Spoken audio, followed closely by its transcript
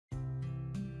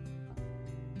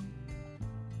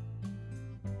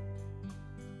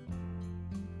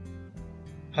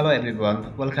Hello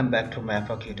everyone, welcome back to my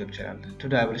Firefox YouTube channel.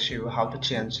 Today I will show you how to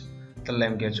change the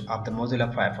language of the Mozilla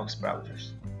Firefox browsers.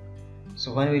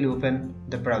 So when we will open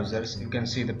the browsers, you can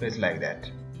see the page like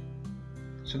that.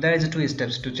 So there is two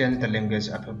steps to change the language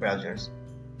of your browsers.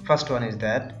 First one is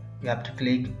that you have to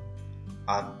click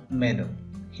on menu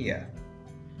here.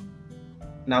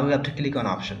 Now we have to click on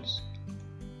options.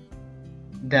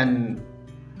 Then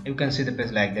you can see the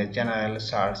page like that: general,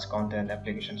 search, content,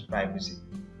 applications, privacy.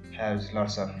 Has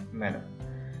lots of menu,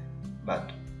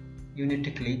 but you need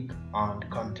to click on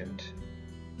content.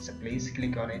 So please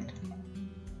click on it.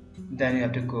 Then you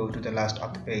have to go to the last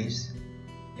of the page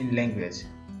in language.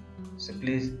 So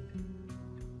please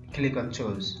click on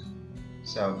choose.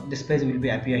 So this page will be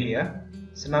appear here.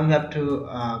 So now you have to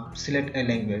select a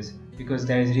language, because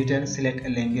there is written select a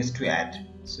language to add.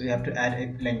 So you have to add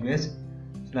a language.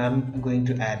 So now I'm going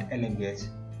to add a language.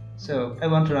 So I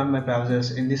want to run my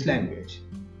browsers in this language,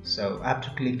 so I have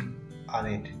to click on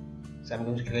it. So I'm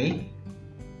going to click,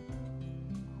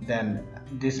 then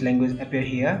this language appear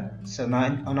here. So now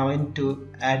I need to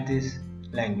add this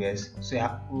language, so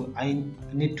I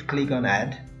need to click on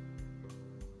add.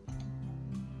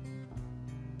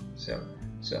 So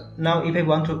now if I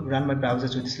want to run my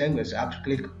browsers with this language, I have to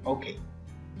click OK.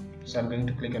 So I'm going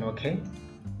to click on OK.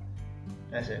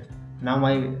 That's it. Now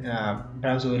my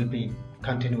browser will be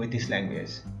continue with this language.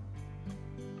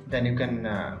 Then you can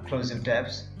close your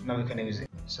tabs. Now you can use it.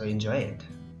 So enjoy it.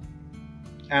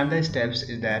 And the steps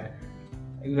is that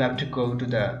you have to go to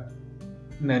the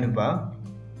menu bar.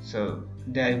 So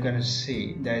there you can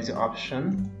see there is an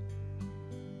option.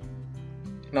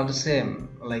 Now the same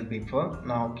like before.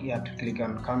 Now you have to click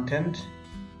on content,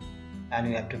 and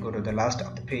you have to go to the last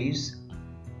of the page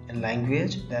in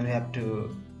language. Then you have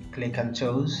to click on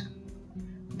choose.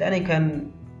 Then you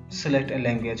can select a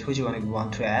language which one you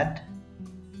want to add.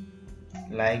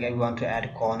 Like I want to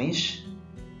add Cornish.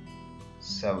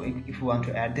 So if you want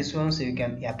to add this one, so you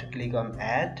have to click on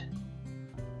add.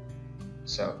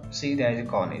 So see, there is a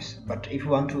Cornish. But if you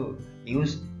want to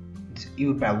use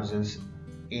your browsers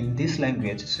in this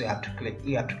language, so you have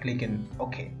to click in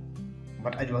OK.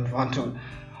 But I don't want to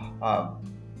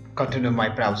continue my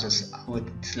browsers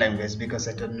with this language because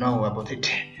I don't know about it,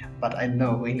 but I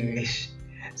know English.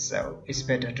 So it's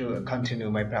better to continue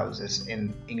my browsers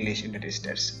in English United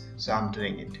States. So I'm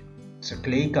doing it. So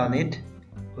click on it.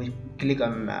 Click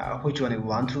on which one you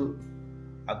want to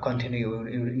continue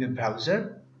in your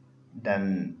browser.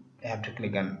 Then you have to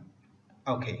click on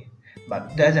OK.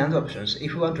 But there's another option. So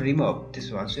if you want to remove this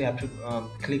one, so you have to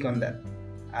click on that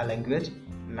language.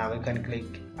 Now you can click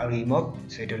remove.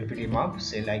 So it will be removed.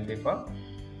 Say like before.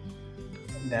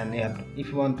 Then you have to, if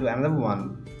you want to another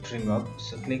one to remove,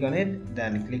 so click on it,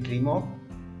 then click remove.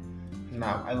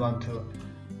 Now I want to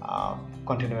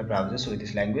continue my browser so with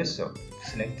this language, so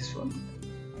select this one.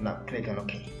 Now click on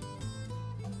OK.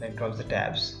 Then close the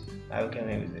tabs. Now you can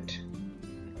use it.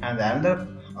 And the another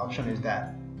option is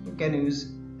that you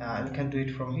can do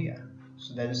it from here.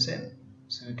 So that's the same.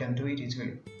 So you can do it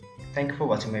easily. Thank you for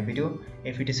watching my video.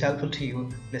 If it is helpful to you,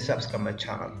 please subscribe my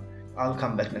channel. I'll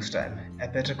come back next time, a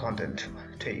better content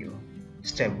to you.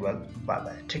 Stay well, bye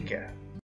bye, take care.